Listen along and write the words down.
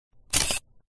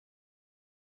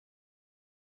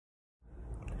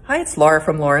Hi, it's Laura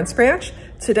from Lawrence Branch.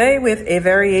 Today with a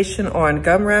variation on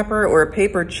gum wrapper or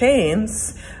paper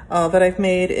chains that I've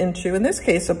made into, in this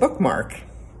case, a bookmark.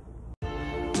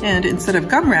 And instead of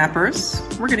gum wrappers,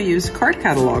 we're going to use card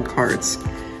catalog cards,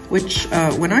 which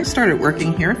when I started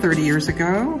working here 30 years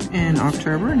ago in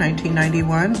October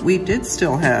 1991, we did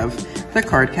still have the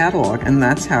card catalog, and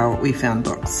that's how we found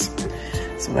books.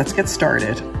 So let's get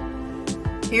started.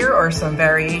 Here are some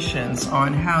variations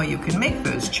on how you can make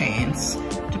those chains,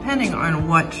 depending on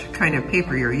what kind of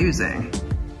paper you're using.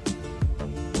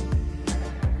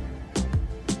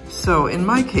 So in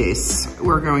my case,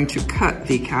 we're going to cut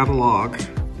the catalog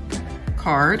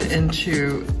card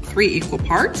into 3 equal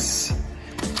parts,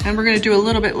 and we're going to do a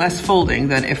little bit less folding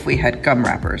than if we had gum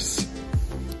wrappers.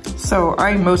 So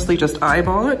I mostly just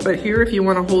eyeball it, but here if you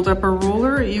want to hold up a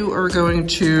ruler, you are going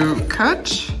to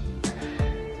cut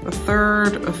a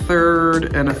third, a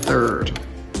third, and a third,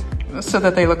 so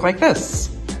that they look like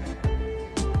this.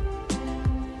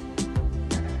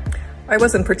 I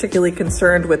wasn't particularly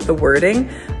concerned with the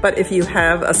wording, but if you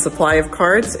have a supply of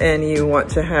cards and you want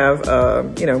to have,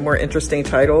 more interesting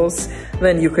titles,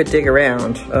 then you could dig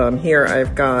around. Here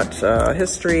I've got a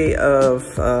history of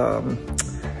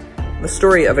the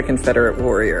story of a Confederate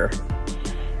warrior.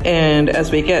 And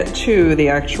as we get to the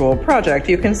actual project,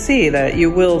 you can see that you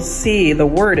will see the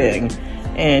wording,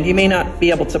 and you may not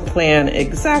be able to plan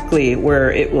exactly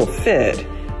where it will fit,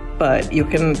 but you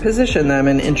can position them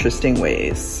in interesting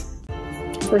ways.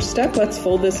 First step, let's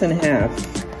fold this in half.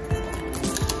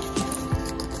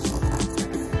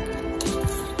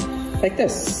 Like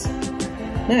this.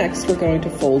 Next, we're going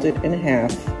to fold it in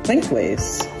half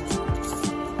lengthways.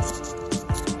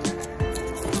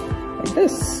 Like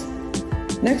this.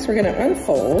 Next, we're going to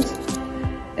unfold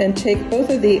and take both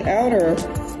of the outer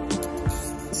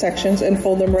sections and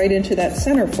fold them right into that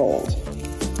center fold.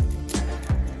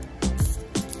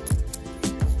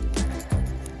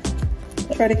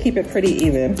 Try to keep it pretty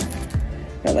even,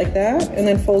 like that, and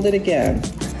then fold it again.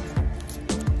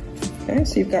 Okay,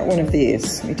 so you've got one of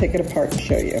these. Let me take it apart and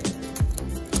show you.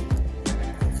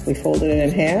 We folded it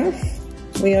in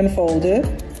half, we unfold it,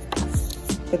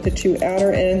 put the 2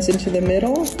 outer ends into the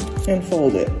middle, and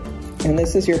fold it. And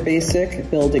this is your basic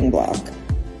building block.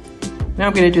 Now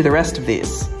I'm going to do the rest of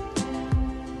these.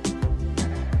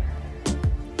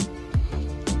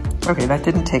 Okay, that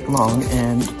didn't take long,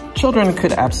 and children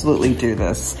could absolutely do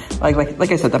this. Like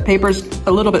I said, the paper's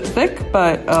a little bit thick,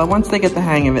 but once they get the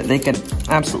hang of it, they can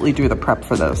absolutely do the prep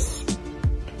for this.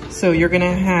 So you're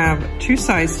gonna have 2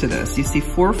 sides to this. You see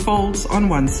 4 folds on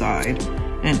one side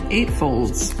and 8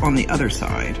 folds on the other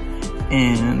side.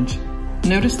 And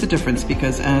notice the difference,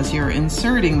 because as you're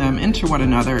inserting them into one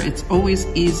another, it's always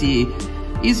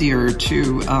easier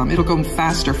to, it'll go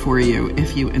faster for you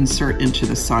if you insert into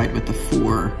the side with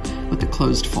the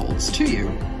closed folds to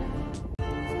you.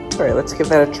 All right, let's give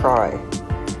that a try.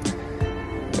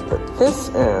 Put this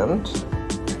end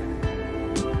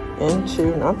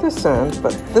into, not this end,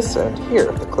 but this end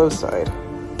here, the closed side.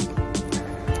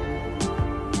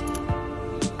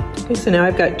 Okay, so now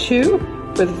I've got 2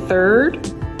 for the third,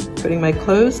 putting my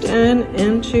closed end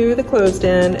into the closed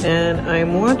end, and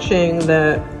I'm watching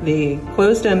that the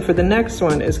closed end for the next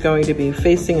one is going to be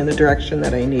facing in the direction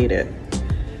that I need it.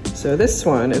 So this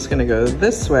one is going to go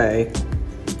this way,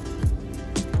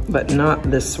 but not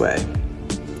this way.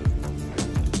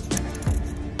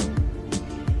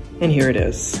 And here it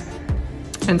is.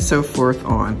 And so forth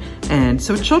on. And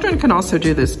so children can also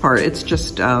do this part. It's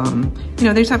just,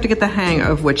 they just have to get the hang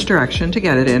of which direction to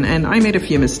get it in. And I made a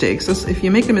few mistakes. So if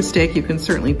you make a mistake, you can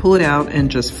certainly pull it out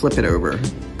and just flip it over.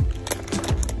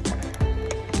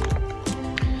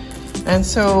 And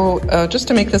so just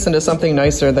to make this into something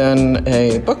nicer than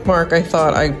a bookmark, I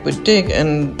thought I would dig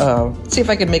and see if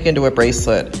I could make it into a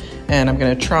bracelet. And I'm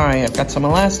gonna try. I've got some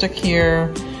elastic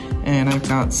here, and I've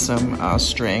got some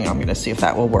string. I'm gonna see if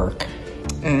that will work.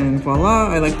 And voila,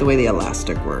 I like the way the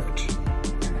elastic worked.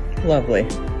 Lovely.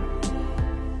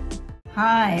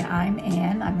 Hi, I'm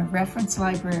Ann. I'm a reference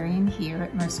librarian here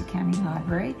at Mercer County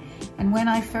Library. And when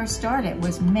I first started, it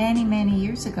was many, many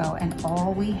years ago, and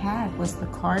all we had was the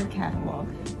card catalog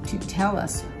to tell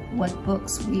us what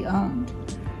books we owned.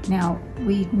 Now,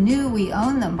 we knew we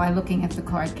owned them by looking at the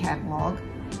card catalog,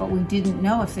 but we didn't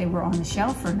know if they were on the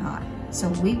shelf or not. So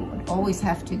we would always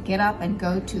have to get up and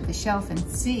go to the shelf and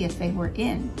see if they were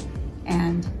in.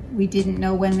 And we didn't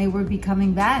know when they would be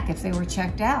coming back, if they were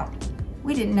checked out.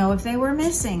 We didn't know if they were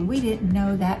missing. We didn't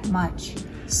know that much.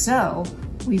 So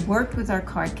we worked with our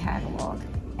card catalog,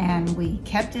 and we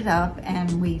kept it up,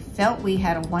 and we felt we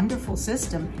had a wonderful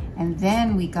system. And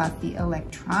then we got the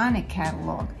electronic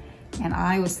catalog. And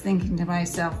I was thinking to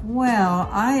myself, well,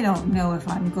 I don't know if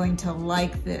I'm going to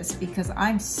like this because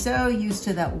I'm so used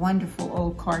to that wonderful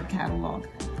old card catalog.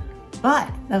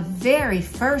 But the very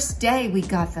first day we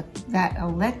got that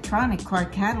electronic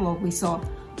card catalog, we saw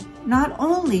not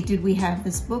only did we have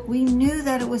this book, we knew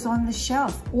that it was on the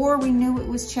shelf, or we knew it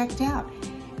was checked out.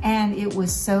 And it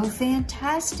was so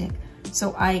fantastic.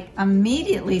 So I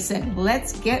immediately said,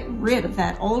 let's get rid of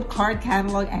that old card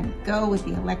catalog and go with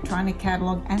the electronic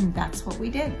catalog, and that's what we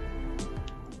did.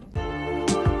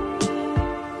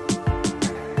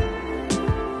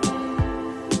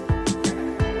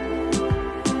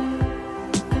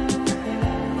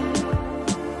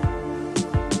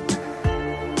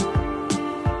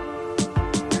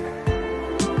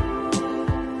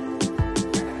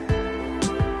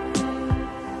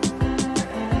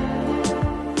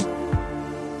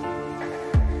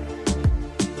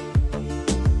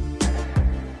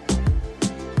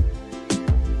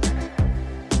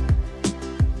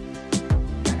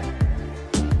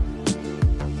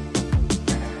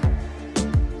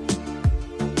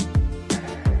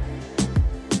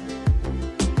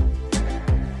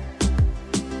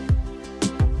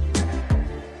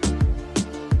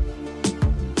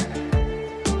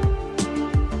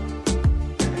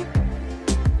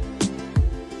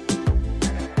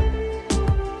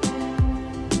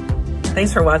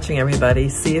 Thanks for watching, everybody.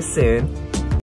 See you soon.